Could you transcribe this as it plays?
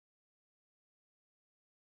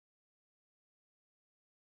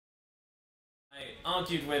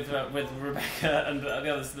Argued with Rebecca and the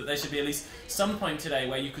others that there should be at least some point today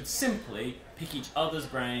where you could simply pick each other's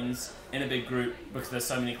brains in a big group because there's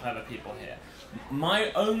so many clever people here.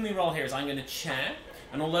 My only role here is I'm going to chair,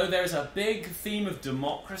 and although there is a big theme of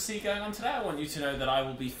democracy going on today, I want you to know that I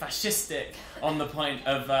will be fascistic on the point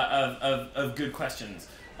of good questions.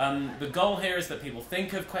 The goal here is that people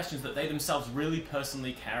think of questions that they themselves really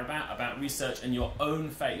personally care about research and your own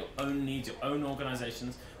fate, your own needs, your own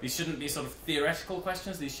organizations. These shouldn't be sort of theoretical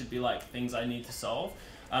questions. These should be like things I need to solve.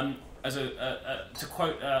 To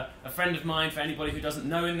quote a friend of mine, for anybody who doesn't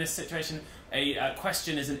know in this situation, a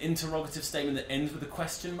question is an interrogative statement that ends with a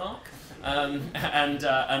question mark. And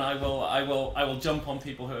I will jump on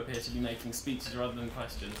people who appear to be making speeches rather than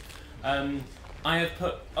questions. I have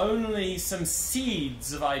put only some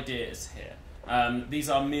seeds of ideas here. These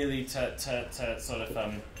are merely to sort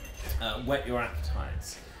of whet your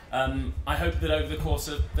appetites. I hope that over the course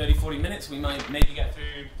of 30-40 minutes we might maybe get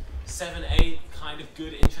through 7-8 kind of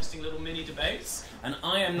good, interesting little mini debates. And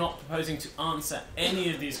I am not proposing to answer any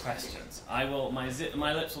of these questions.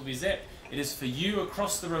 My lips will be zipped. It is for you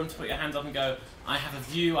across the room to put your hands up and go, I have a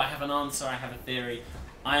view, I have an answer, I have a theory.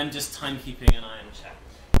 I am just timekeeping and I am check.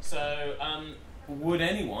 So, would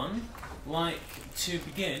anyone like to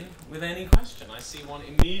begin with any question? I see one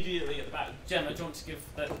immediately at the back. Gemma, do you want to give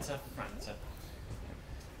that to Fran?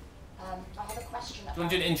 I have a question. Do you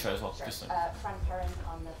want to do an intro as well? Sure. Just Fran Perrin,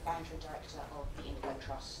 I'm the founder and director of the Indigo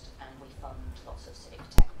Trust, and we fund lots of civic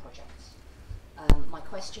tech projects. My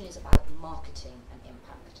question is about marketing and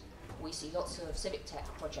impact. We see lots of civic tech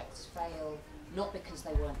projects fail, not because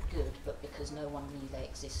they weren't good, but because no one knew they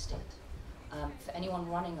existed. For anyone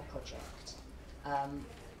running a project,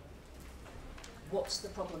 what's the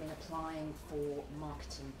problem in applying for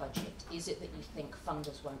marketing budget? Is it that you think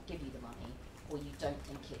funders won't give you the money, or you don't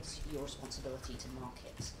think it's your responsibility to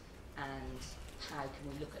market? And how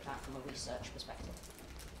can we look at that from a research perspective?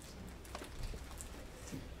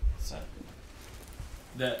 So,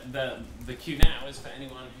 the cue now is for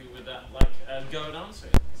anyone who would like go and answer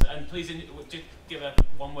it. So, and please just give a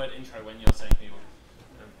one-word intro when you're saying who you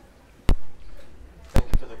are. Thank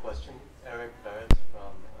you for the question. Eric Barrett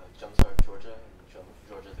from Jumpstart, Georgia,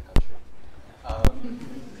 Georgia the country.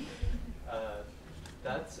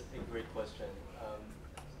 That's a great question.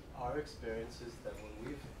 Our experience is that when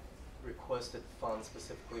we've requested funds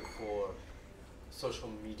specifically for social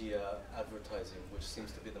media advertising, which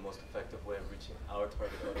seems to be the most effective way of reaching our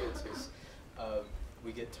target audiences,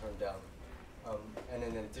 we get turned down. And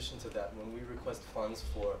in addition to that, when we request funds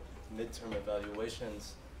for midterm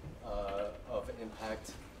evaluations of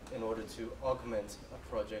impact in order to augment a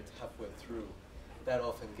project halfway through, that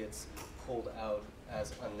often gets pulled out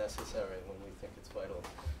as unnecessary when we think it's vital.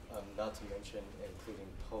 Not to mention including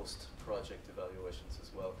post-project evaluations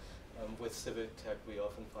as well. With Civic Tech, we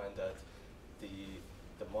often find that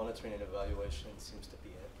the monitoring and evaluation seems to be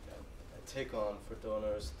a take-on for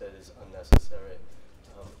donors that is unnecessary.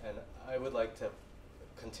 And I would like to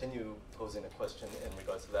continue posing a question in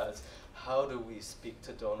regards to that. Is how do we speak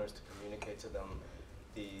to donors to communicate to them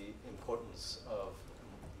the importance of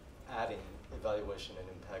adding evaluation and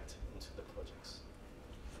impact into the projects?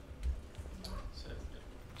 So,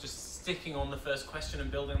 just sticking on the first question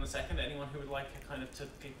and building on the second, anyone who would like to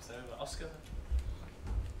keep, so Oscar?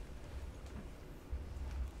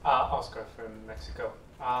 Oscar from Mexico.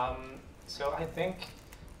 So I think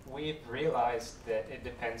we've realized that it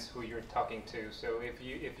depends who you're talking to. So if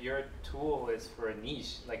your tool is for a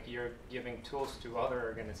niche, like you're giving tools to other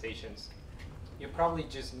organizations, you probably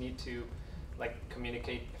just need to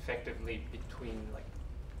communicate effectively between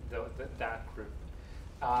that group.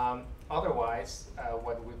 Otherwise,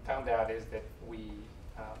 what we found out is that we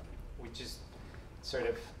just sort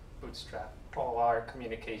of bootstrap all our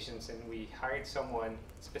communications, and we hired someone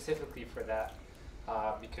specifically for that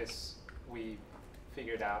because we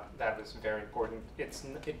figured out that was very important.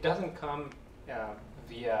 It doesn't come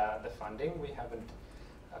via the funding. We haven't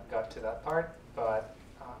got to that part, but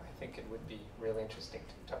I think it would be really interesting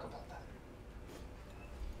to talk about that.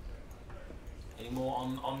 Any more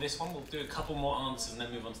on this one? We'll do a couple more answers and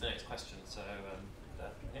then move on to the next question. So,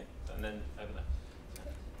 yeah, and then over there.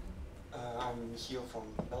 I'm here from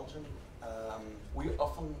Belgium. We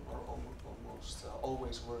often, or almost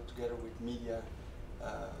always, work together with media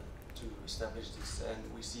to establish this,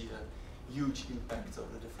 and we see a huge impact on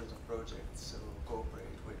the different projects. So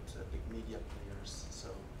cooperate with big media players. So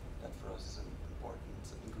that for us is an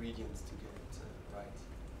important ingredient to get it right.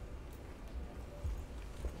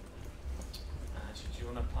 Do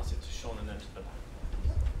you want to pass it to Sean and then to the back?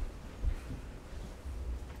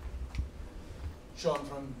 Sean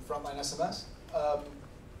from Frontline SMS.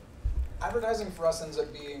 advertising for us ends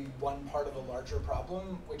up being one part of a larger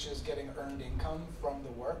problem, which is getting earned income from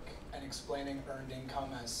the work and explaining earned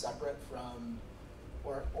income as separate from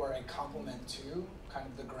or a complement to kind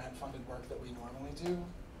of the grant-funded work that we normally do.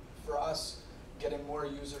 For us, getting more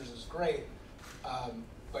users is great,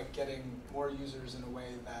 but getting more users in a way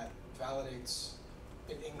that validates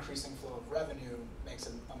an increasing flow of revenue makes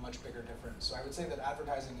a much bigger difference. So I would say that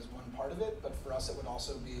advertising is one part of it, but for us it would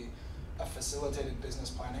also be a facilitated business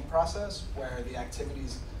planning process where the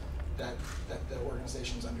activities that the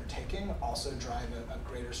organization is undertaking also drive a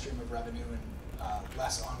greater stream of revenue and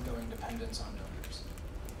less ongoing dependence on donors.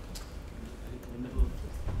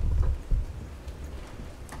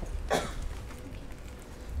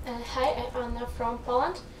 Hi, I'm Anna from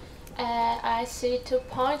Poland. I see 2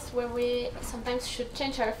 points where we sometimes should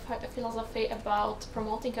change our philosophy about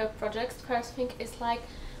promoting our projects. First thing is like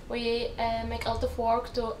we make a lot of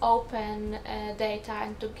work to open data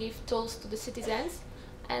and to give tools to the citizens,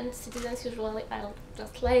 and citizens usually are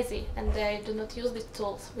just lazy and they do not use these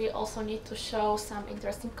tools. We also need to show some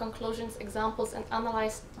interesting conclusions, examples, and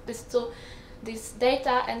analyze this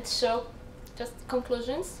data and show just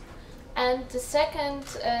conclusions. And the second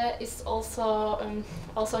is also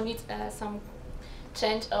needs some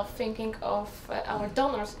change of thinking of our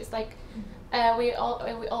donors. It's like we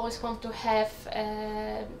always want to have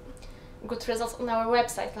good results on our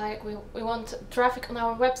website. Like we want traffic on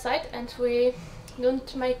our website, and we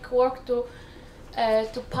don't make work to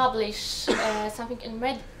publish something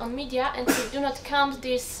on media, and we do not count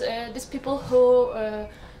these people who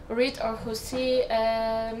read or who see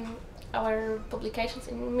our publications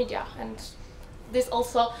in media. And this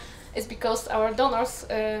also is because our donors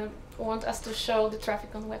want us to show the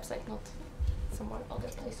traffic on the website, not somewhere other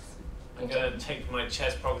places. I'm going to take my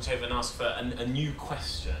chair's prerogative and ask for a new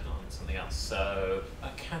question on something else. So,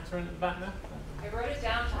 Catherine at the back there? I wrote it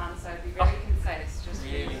down, Tom, so I'd be very concise. Just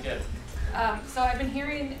really good. So I've been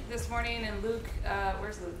hearing this morning, and Luke,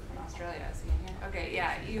 where's Luke from Australia? Is he in here? Okay,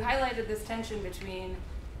 yeah, you highlighted this tension between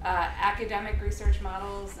academic research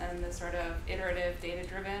models and the sort of iterative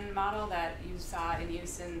data-driven model that you saw in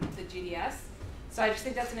use in the GDS. So I just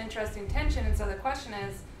think that's an interesting tension, and so the question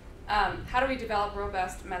is, how do we develop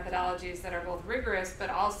robust methodologies that are both rigorous but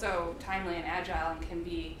also timely and agile and can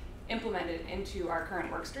be implemented into our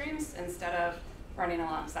current work streams instead of running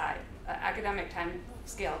alongside? Academic time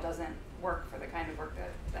scale doesn't work for the kind of work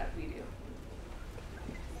that we do.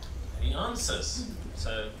 Any answers?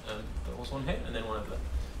 So there was one here and then one over there.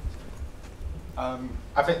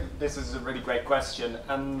 I think this is a really great question,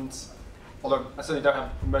 and although I certainly don't have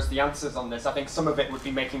most of the answers on this, I think some of it would be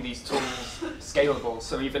making these tools scalable.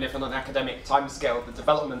 So even if on an academic timescale, the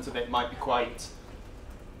development of it might be quite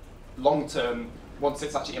long-term, once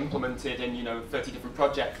it's actually implemented in 30 different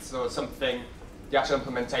projects or something, the actual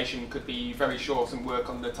implementation could be very short and work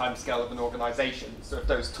on the timescale of an organization. So if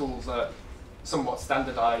those tools are somewhat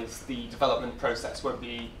standardized, the development process won't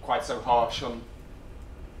be quite so harsh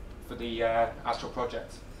for the actual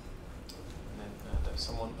project. There's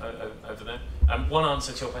someone over there. One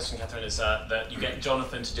answer to your question, Catherine, is that you get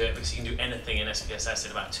Jonathan to do it because he can do anything in SPSS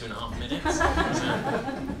in about 2.5 minutes.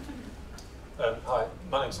 Hi,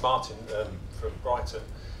 my name's Martin from Brighton,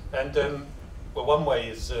 and well, one way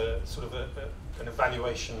is sort of an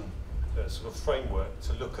evaluation sort of framework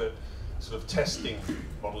to look at sort of testing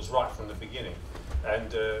models right from the beginning.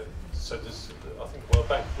 And so there's, I think World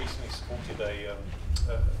Bank recently supported a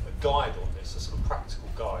guide on this, a sort of practical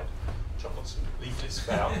guide, which I've got some leaflets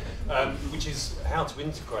about, which is how to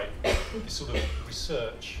integrate this sort of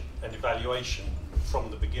research and evaluation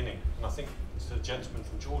from the beginning. And I think it's the gentleman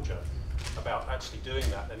from Georgia about actually doing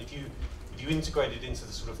that. And if you integrate it into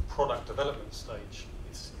the sort of product development stage,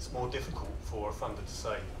 it's more difficult for a funder to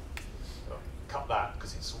say, cut that,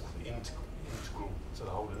 because it's sort of integral to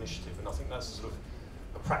the whole initiative. And I think that's sort of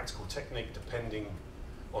a practical technique depending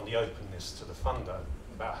on the openness to the funder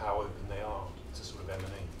about how open they are to sort of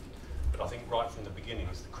M&E. But I think right from the beginning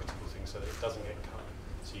is the critical thing so that it doesn't get cut,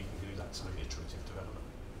 so you can do that sort of iterative development.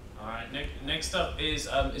 All right, next up is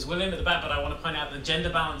William at the back, but I want to point out the gender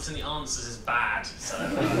balance in the answers is bad, so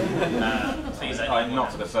please.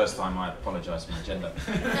 Not for the first time, I apologise for my gender.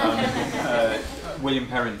 William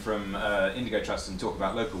Perrin from Indigo Trust and Talk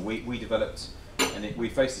About Local. We developed, and we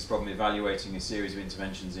faced this problem evaluating a series of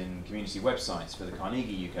interventions in community websites for the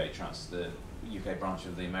Carnegie UK Trust, the UK branch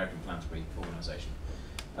of the American Philanthropy Organisation.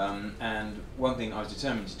 And one thing I was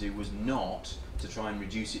determined to do was not to try and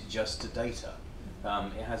reduce it just to data.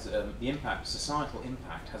 It has the impact, societal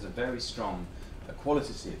impact, has a very strong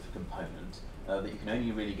qualitative component that you can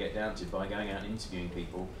only really get down to by going out and interviewing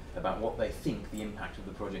people about what they think the impact of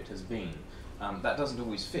the project has been. That doesn't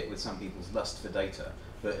always fit with some people's lust for data.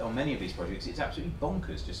 But on many of these projects, it's absolutely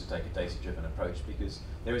bonkers just to take a data-driven approach because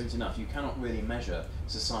there isn't enough. You cannot really measure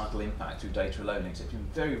societal impact through data alone, except in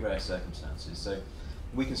very rare circumstances. So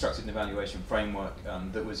we constructed an evaluation framework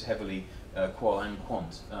that was heavily qual and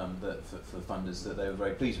quant for funders that they were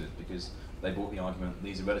very pleased with because they brought the argument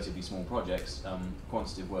these are relatively small projects.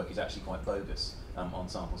 Quantitative work is actually quite bogus on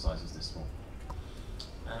sample sizes this small.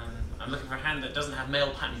 I'm looking for a hand that doesn't have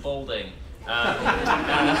male pattern balding.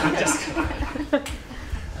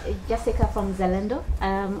 Jessica from Zalando.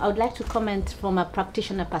 I would like to comment from a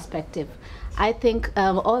practitioner perspective. I think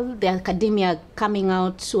all the academia coming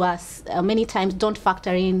out to us many times don't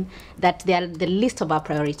factor in that they are the list of our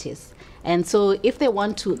priorities. And so if they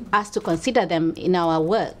want us to consider them in our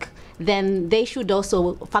work, then they should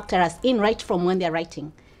also factor us in right from when they're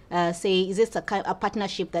writing. Say, is this a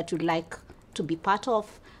partnership that you'd like to be part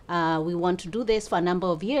of? We want to do this for a number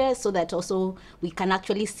of years so that also we can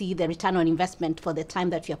actually see the return on investment for the time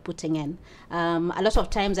that you're putting in. A lot of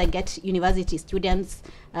times I get university students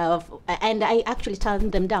and I actually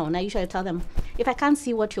turn them down. I usually tell them, if I can't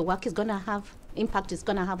see what your work is going to have, impact is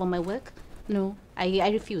going to have on my work, no, I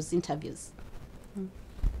refuse interviews. Sorry,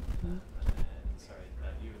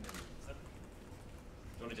 you and then, do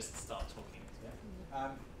you want to just start talking? Yeah.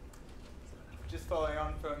 Just following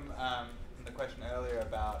on from the question earlier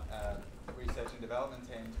about research and development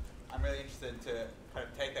teams, I'm really interested to kind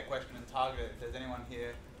of take that question and target it. If there's anyone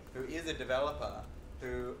here who is a developer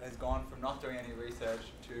who has gone from not doing any research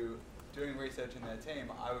to doing research in their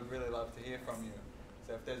team, I would really love to hear from you.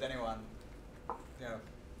 So if there's anyone,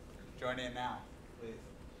 join in now, please.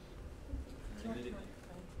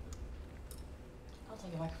 I'll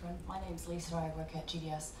take a microphone. My name's Lisa, I work at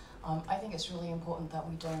GDS. I think it's really important that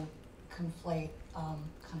we don't conflate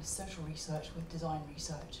kind of social research with design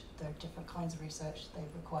research. There are different kinds of research, they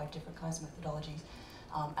require different kinds of methodologies.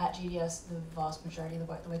 At GDS, the vast majority of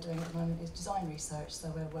the work that we're doing at the moment is design research, so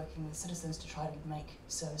we're working with citizens to try to make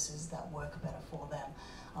services that work better for them.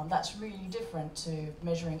 That's really different to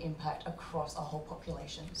measuring impact across a whole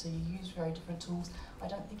population. So you use very different tools. I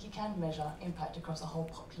don't think you can measure impact across a whole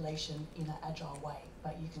population in an agile way,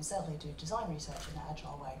 but you can certainly do design research in an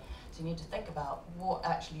agile way. So you need to think about what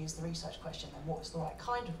actually is the research question and what is the right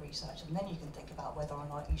kind of research, and then you can think about whether or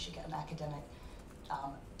not you should get an academic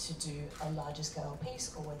to do a larger scale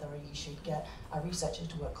piece, or whether you should get a researcher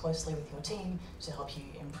to work closely with your team to help you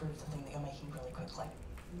improve the thing that you're making really quickly.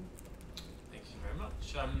 Thank you very much.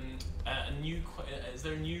 Is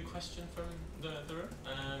there a new question from the room?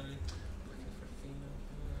 Looking for a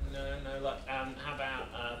female. No. Like, how about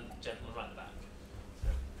gentleman right at the back?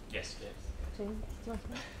 Yes, yes.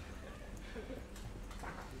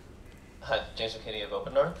 Hi, James McKinney of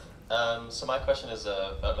Open North. So my question is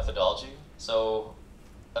about methodology. So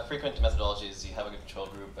a frequent methodology is you have a control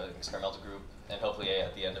group, an experimental group, and hopefully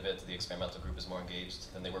at the end of it, the experimental group is more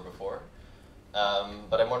engaged than they were before.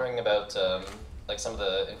 But I'm wondering about like some of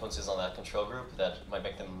the influences on that control group that might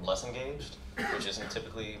make them less engaged, which isn't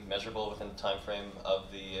typically measurable within the time frame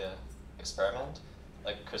of the experiment.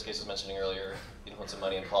 Like Chris Case was mentioning earlier, the influence of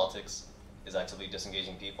money in politics is actively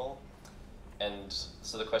disengaging people. And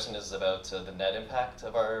so the question is about the net impact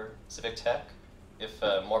of our civic tech. If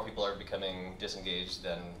more people are becoming disengaged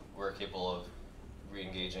than we're capable of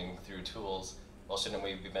re-engaging through tools, well, shouldn't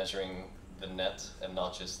we be measuring the net and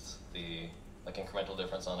not just the incremental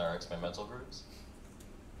difference on our experimental groups?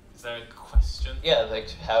 Is there a question? Yeah,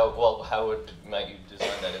 like how might you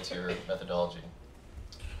design that into your methodology?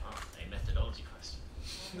 Oh, a methodology question.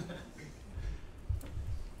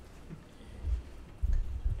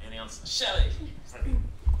 Any answer? Shelley! So,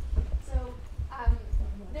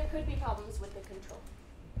 there could be problems with the control.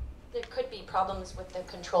 There could be problems with the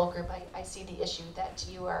control group. I see the issue that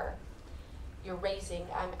you're raising.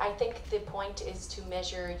 I think the point is to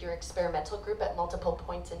measure your experimental group at multiple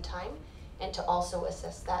points in time and to also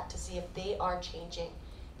assess that to see if they are changing,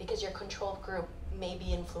 because your control group may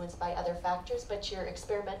be influenced by other factors, but your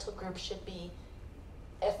experimental group should be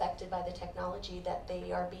affected by the technology that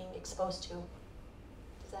they are being exposed to.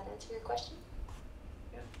 Does that answer your question?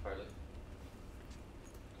 Yeah, partly.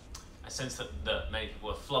 I sense that many people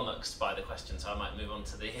were flummoxed by the question, so I might move on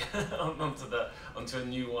to the onto a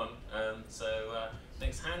new one.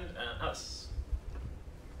 Next hand, us.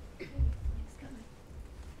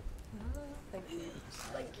 Thank you.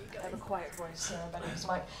 I have a quiet voice, my name's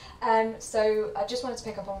Mike. So I just wanted to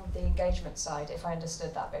pick up on the engagement side, if I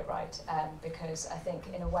understood that bit right, because I think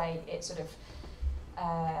in a way it sort of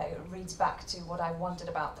reads back to what I wondered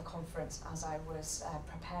about the conference as I was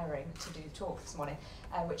preparing to do the talk this morning,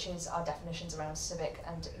 which is our definitions around civic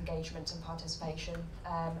and engagement and participation.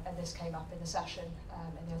 And this came up in the session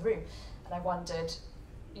in the other room. And I wondered,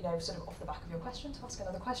 you know, sort of off the back of your question, to ask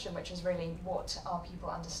another question, which is really, what are people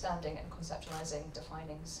understanding and conceptualizing,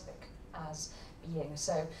 defining civic as being?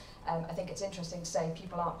 So I think it's interesting to say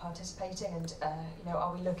people aren't participating, and you know,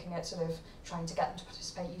 are we looking at sort of trying to get them to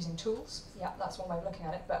participate using tools? Yeah, that's one way of looking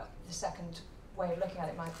at it. But the second way of looking at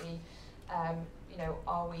it might be, you know,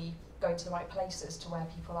 are we going to the right places to where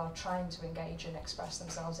people are trying to engage and express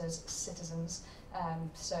themselves as citizens?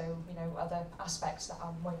 So, you know, other aspects that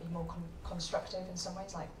might be more constructive in some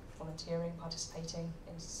ways, like volunteering, participating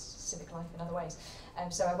in civic life in other ways.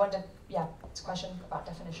 So I wondered, yeah, it's a question about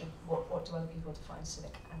definition. What do other people define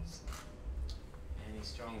civic as? Any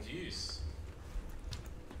strong views?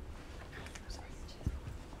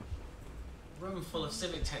 Room full of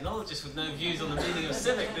civic technologists with no views on the meaning of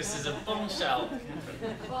civic. This is a bombshell.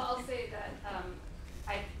 Well, I'll say that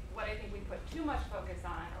what I think we put too much focus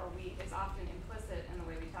on, or is often implicit in the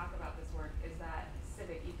way we talk about this work, is that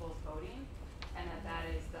civic equals voting, and that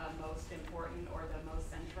is the most important or the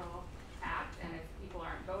most central act. And if people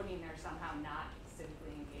aren't voting, they're somehow not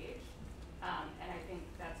civically engaged. And I think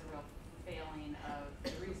that's a real failing of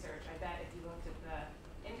the research. I bet if you looked at the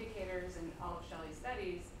indicators in all of Shelley's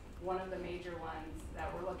studies, one of the major ones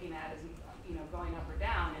that we're looking at is, you know, going up or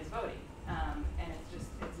down is voting. And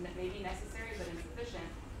it's maybe necessary but insufficient,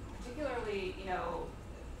 particularly, you know,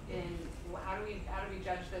 in how do we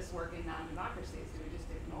judge this work in non-democracies? Do we just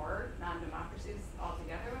ignore non-democracies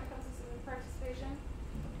altogether when it comes to civic participation?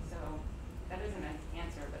 So that isn't an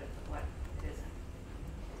answer, but it's what it isn't.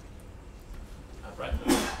 Brett?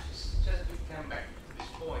 Just to come back to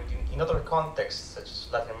this point, in other contexts such as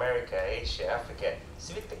Latin America, Asia, Africa,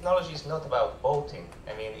 civic technology is not about voting.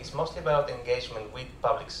 I mean, it's mostly about engagement with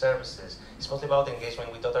public services. It's mostly about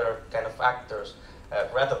engagement with other kind of actors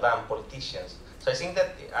rather than politicians. So I think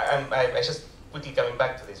that I just quickly coming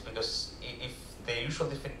back to this, because if the usual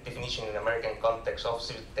definition in American context of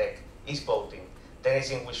civic tech is voting, then I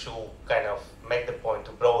think we should kind of make the point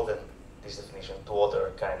to broaden this definition to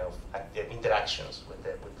other kind of interactions with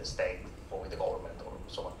the state or with the government or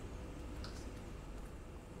so on.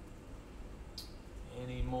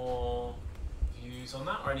 Any more views on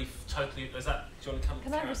that, or any totally? Is that? Do you want to come?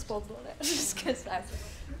 Can I respond on it? Just because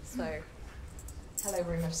so. Hello,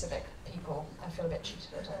 room of civic people. I feel a bit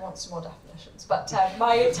cheated. I want some more definitions, but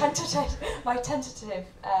my tentative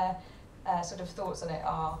sort of thoughts on it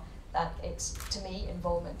are that it's, to me,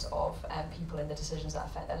 involvement of people in the decisions that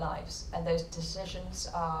affect their lives, and those decisions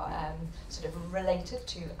are sort of related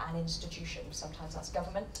to an institution. Sometimes that's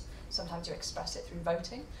government. Sometimes you express it through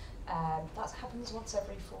voting. That happens once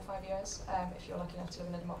every 4 or 5 years if you're lucky enough to live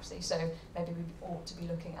in a democracy. So maybe we ought to be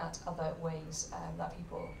looking at other ways that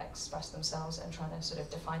people express themselves and trying to sort of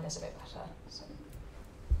define this a bit better. So.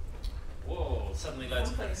 Whoa, suddenly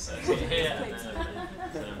loads of things here.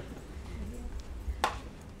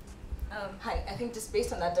 Hi, I think just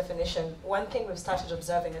based on that definition, one thing we've started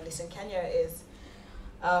observing, at least in Kenya, is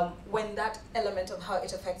when that element of how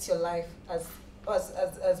it affects your life as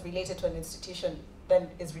related to an institution then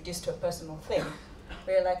is reduced to a personal thing.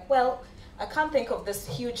 We're like, well, I can't think of this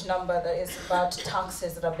huge number that is about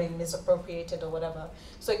taxes that are being misappropriated or whatever.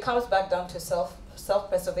 So it comes back down to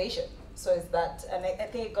self-preservation. So is that, and I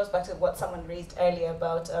think it goes back to what someone raised earlier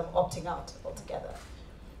about opting out altogether.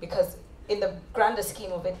 Because in the grander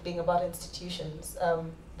scheme of it being about institutions,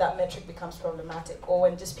 that metric becomes problematic. Or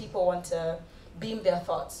when just people want to beam their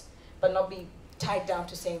thoughts, but not be tied down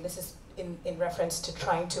to saying this is in reference to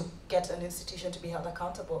trying to get an institution to be held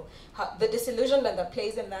accountable. The disillusionment that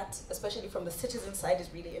plays in that, especially from the citizen side, is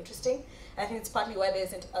really interesting. And I think it's partly why there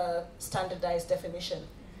isn't a standardized definition,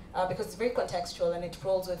 because it's very contextual and it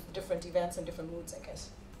rolls with different events and different moods, I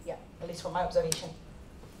guess. Yeah, at least from my observation.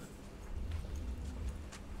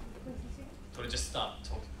 Do you want to just start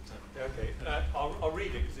talking? Okay, I'll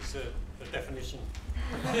read it because it's a definition.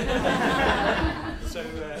 So,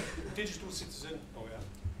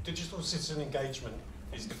 digital citizen engagement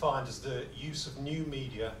is defined as the use of new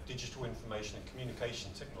media, digital information and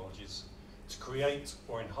communication technologies to create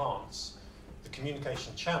or enhance the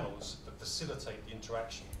communication channels that facilitate the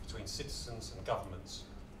interaction between citizens and governments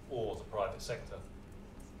or the private sector.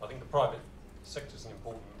 I think the private sector is an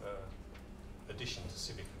important addition to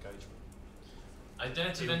civic engagement. I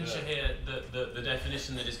dare to venture here that the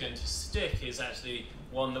definition that is going to stick is actually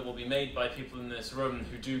one that will be made by people in this room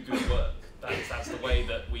who do good work. that's the way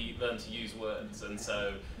that we learn to use words, and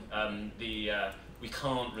so we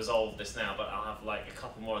can't resolve this now, but I'll have like a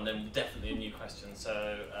couple more, and then definitely a new question.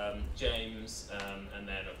 So James, and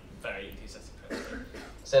then a very enthusiastic question.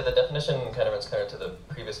 So the definition kind of runs counter to the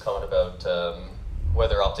previous comment about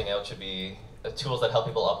whether opting out should be tools that help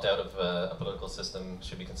people opt out of a political system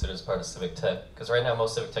should be considered as part of civic tech. Because right now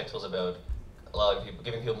most civic tech tools are about allowing people,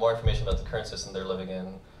 giving people more information about the current system they're living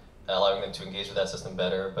in, allowing them to engage with that system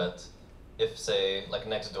better. But if, say, like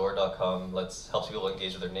nextdoor.com helps people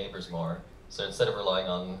engage with their neighbors more, so instead of relying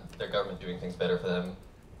on their government doing things better for them,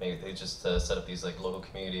 maybe they just set up these like local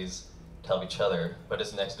communities to help each other. But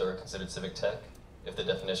is Nextdoor considered civic tech if the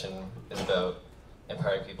definition is about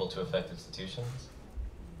empowering people to affect institutions?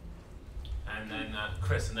 And then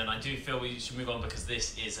Chris, and then I do feel we should move on because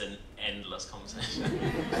this is an endless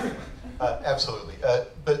conversation. Absolutely.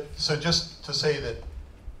 But so just to say that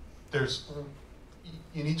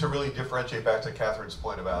you need to really differentiate back to Catherine's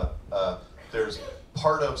point about there's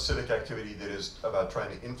part of civic activity that is about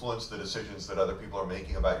trying to influence the decisions that other people are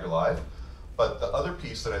making about your life. But the other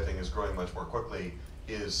piece that I think is growing much more quickly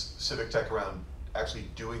is civic tech around actually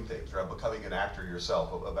doing things, around becoming an actor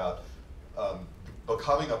yourself, about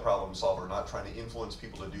becoming a problem solver, not trying to influence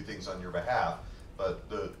people to do things on your behalf. But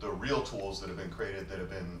the real tools that have been created that have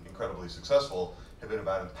been incredibly successful have been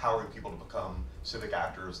about empowering people to become civic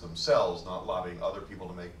actors themselves, not lobbying other people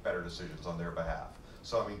to make better decisions on their behalf.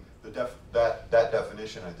 So I mean, that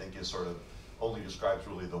definition I think is sort of only describes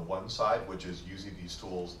really the one side, which is using these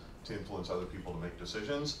tools to influence other people to make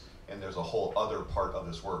decisions. And there's a whole other part of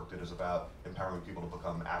this work that is about empowering people to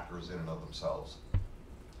become actors in and of themselves.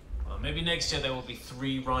 Well, maybe next year there will be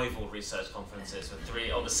 3 rival research conferences with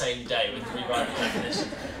 3 on the same day with 3 rival definitions.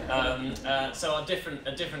 So a different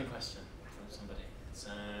question from somebody. So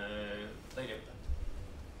there you go.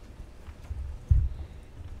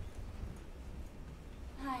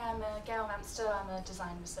 Hi, I'm Gail Ramster. I'm a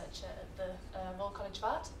design researcher at the Royal College of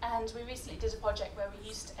Art, and we recently did a project where we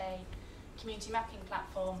used a community mapping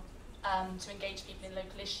platform to engage people in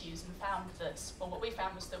local issues, and found that, well, what we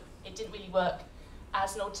found was that it didn't really work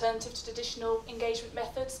as an alternative to traditional engagement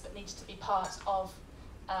methods, but needed to be part of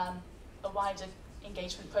a wider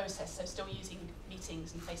engagement process, so still using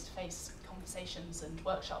meetings and face-to-face conversations and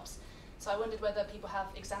workshops. So I wondered whether people have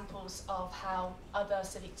examples of how other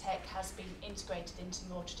civic tech has been integrated into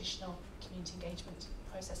more traditional community engagement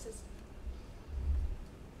processes.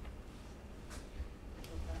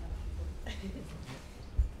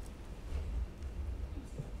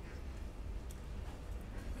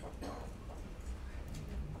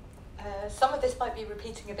 Some of this might be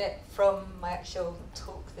repeating a bit from my actual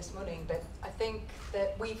talk this morning, but I think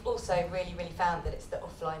that we've also really found that it's the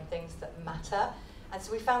offline things that matter. And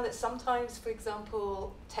so we found that sometimes, for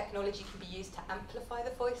example, technology can be used to amplify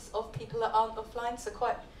the voice of people that aren't offline. So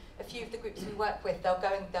quite a few of the groups we work with, they'll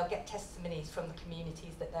get testimonies from the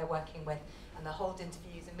communities that they're working with, and they'll hold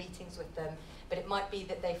interviews and meetings with them. But it might be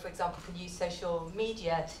that they, for example, can use social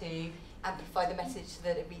media to amplify the message so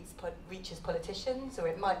that it reaches politicians, or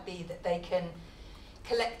it might be that they can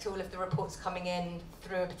collect all of the reports coming in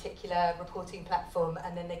through a particular reporting platform,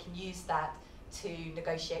 and then they can use that to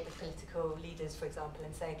negotiate with political leaders, for example,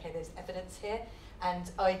 and say, okay, there's evidence here. And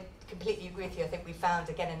I completely agree with you. I think we found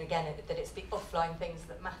again and again that it's the offline things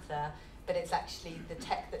that matter, but it's actually the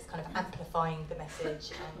tech that's kind of amplifying the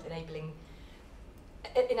message and enabling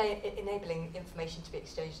information to be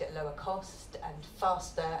exchanged at a lower cost and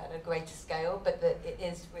faster and a greater scale, but that it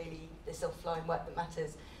is really this offline work that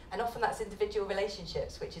matters. And often that's individual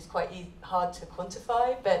relationships, which is quite hard to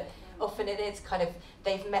quantify, but often it is kind of,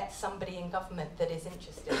 they've met somebody in government that is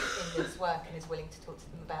interested in this work and is willing to talk to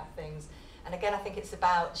them about things. And again, I think it's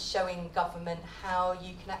about showing government how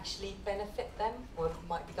you can actually benefit them, or it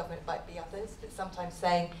might be government, it might be others, but sometimes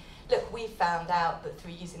saying, look, we found out that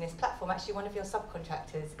through using this platform, actually one of your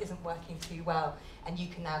subcontractors isn't working too well, and you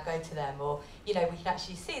can now go to them. Or, you know, we can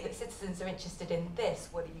actually see that citizens are interested in this,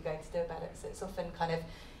 what are you going to do about it? So it's often kind of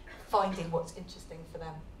finding what's interesting for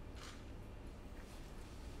them.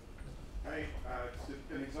 Hey, just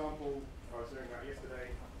an example I was doing that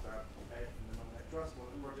yesterday about Ed from the Non-Net Trust, one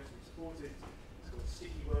of the projects we supported. It's called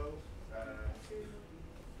Sticky World. Okay.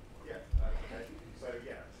 So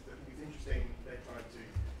yeah, I think it's interesting. They're trying to,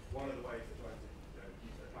 one of the ways they're trying to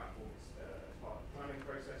use their platform is as part of the planning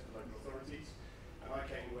process for local authorities. And I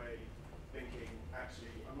came away thinking,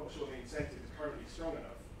 actually, I'm not sure the incentive is currently strong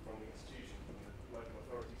enough from the institution, from the local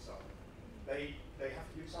authority side. They have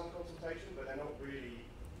to give some consultation, but they're not really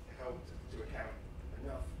held to account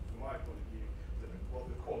enough, from my point of view, to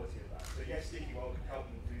the quality of that. So yes, Sticky World can help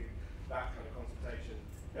them do that kind of consultation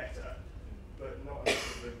better, but not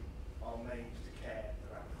enough of them are made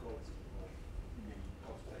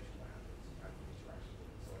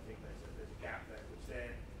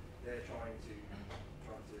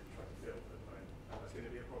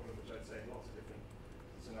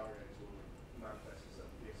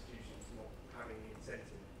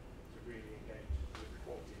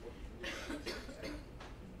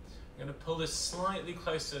pull this slightly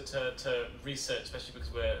closer to research, especially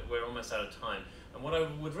because we're almost out of time. And what I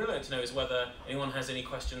would really like to know is whether anyone has any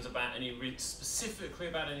questions about specifically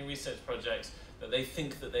about any research projects that they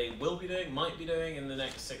think that they will be doing, might be doing in the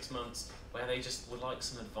next 6 months, where they just would like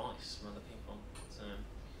some advice from other people. So,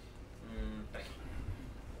 Becky.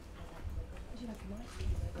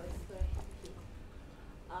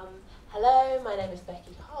 Hello, my name is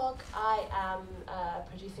Becky Hogg. I am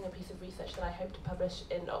producing a piece of research that I hope to publish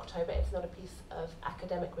in October. It's not a piece of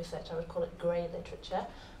academic research, I would call it grey literature.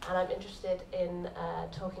 And I'm interested in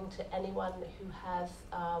talking to anyone who has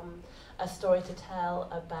a story to tell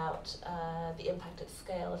about the impact at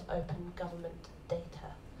scale of open government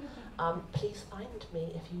data. Please find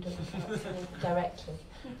me if you don't know me directly.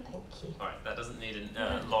 Thank you. All right, that doesn't need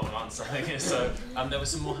a long answer. So there were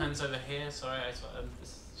some more hands over here. Sorry,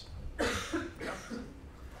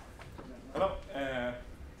 Hello.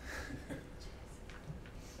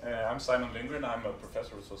 I'm Simon Lindgren. I'm a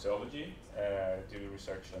professor of sociology. Do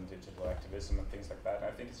research on digital activism and things like that. And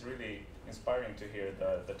I think it's really inspiring to hear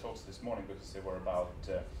the talks this morning because they were about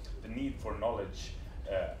the need for knowledge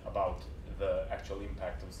about the actual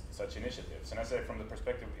impact of such initiatives. And I say from the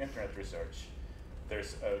perspective of internet research,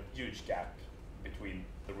 there's a huge gap between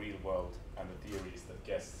the real world and the theories that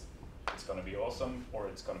guess it's going to be awesome or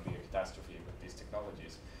it's going to be a catastrophe with these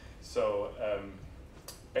technologies. So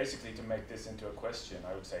basically to make this into a question,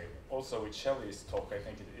 I would say also with Shelley's talk, I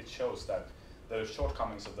think it shows that the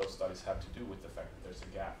shortcomings of those studies have to do with the fact that there's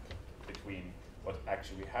a gap between what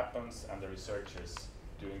actually happens and the researchers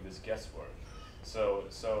doing this guesswork. So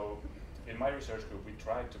in my research group, we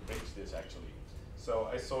tried to bridge this actually. So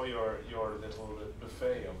I saw your little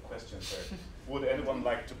buffet of questions there. Would anyone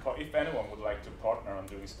like to, if anyone would like to partner on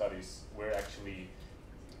doing studies, we're actually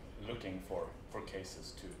looking for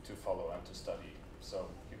cases to follow and to study. So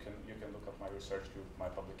you can look up my research group, my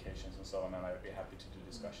publications and so on, and I'd be happy to do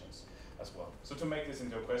discussions as well. So to make this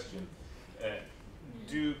into a question,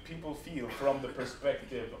 do people feel from the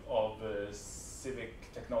perspective of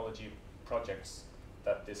civic technology projects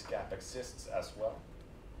that this gap exists as well?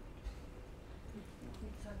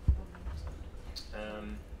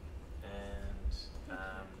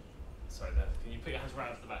 Sorry, can you put your hands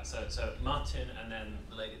right up the back? So Martin, and then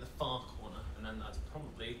the lady at the far corner, and then that's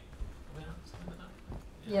probably something like that.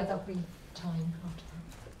 Yeah, that'll be time after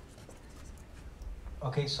that.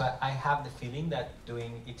 Okay, so I have the feeling that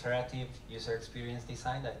doing iterative user experience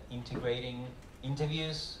design, that integrating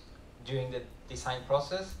interviews during the design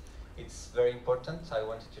process, it's very important. So I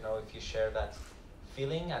wanted to know if you share that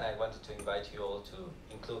feeling, and I wanted to invite you all to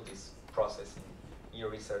include this process in your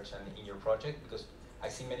research and in your project, because I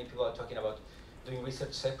see many people are talking about doing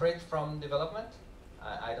research separate from development.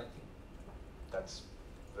 I don't think that's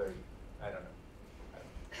very, I don't know.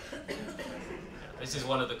 This is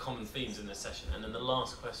one of the common themes in this session. And then the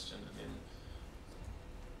last question.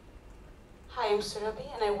 Hi, I'm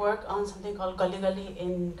Surabhi, and I work on something called Gully Gully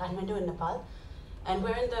in Kathmandu in Nepal. And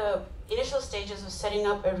we're in the initial stages of setting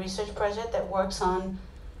up a research project that works on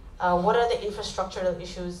what are the infrastructural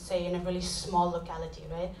issues, say, in a really small locality,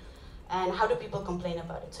 right? And how do people complain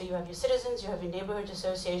about it? So you have your citizens, you have your neighborhood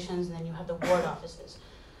associations, and then you have the ward offices.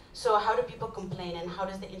 So how do people complain, and how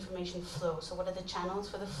does the information flow? So what are the channels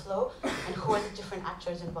for the flow, and who are the different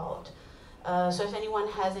actors involved? So if anyone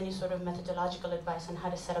has any sort of methodological advice on how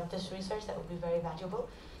to set up this research, that would be very valuable.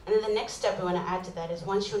 And then the next step we want to add to that is,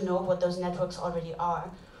 once you know what those networks already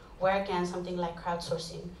are, where can something like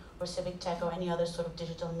crowdsourcing or civic tech or any other sort of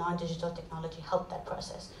digital, non-digital technology help that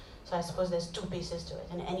process? So I suppose there's two pieces to it,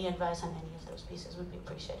 and any advice on any of those pieces would be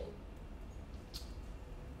appreciated.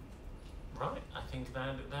 Right, I think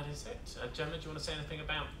that is it. Gemma, do you want to say anything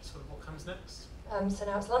about sort of what comes next? So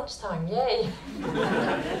now it's lunchtime, yay!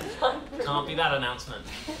 Can't be that announcement.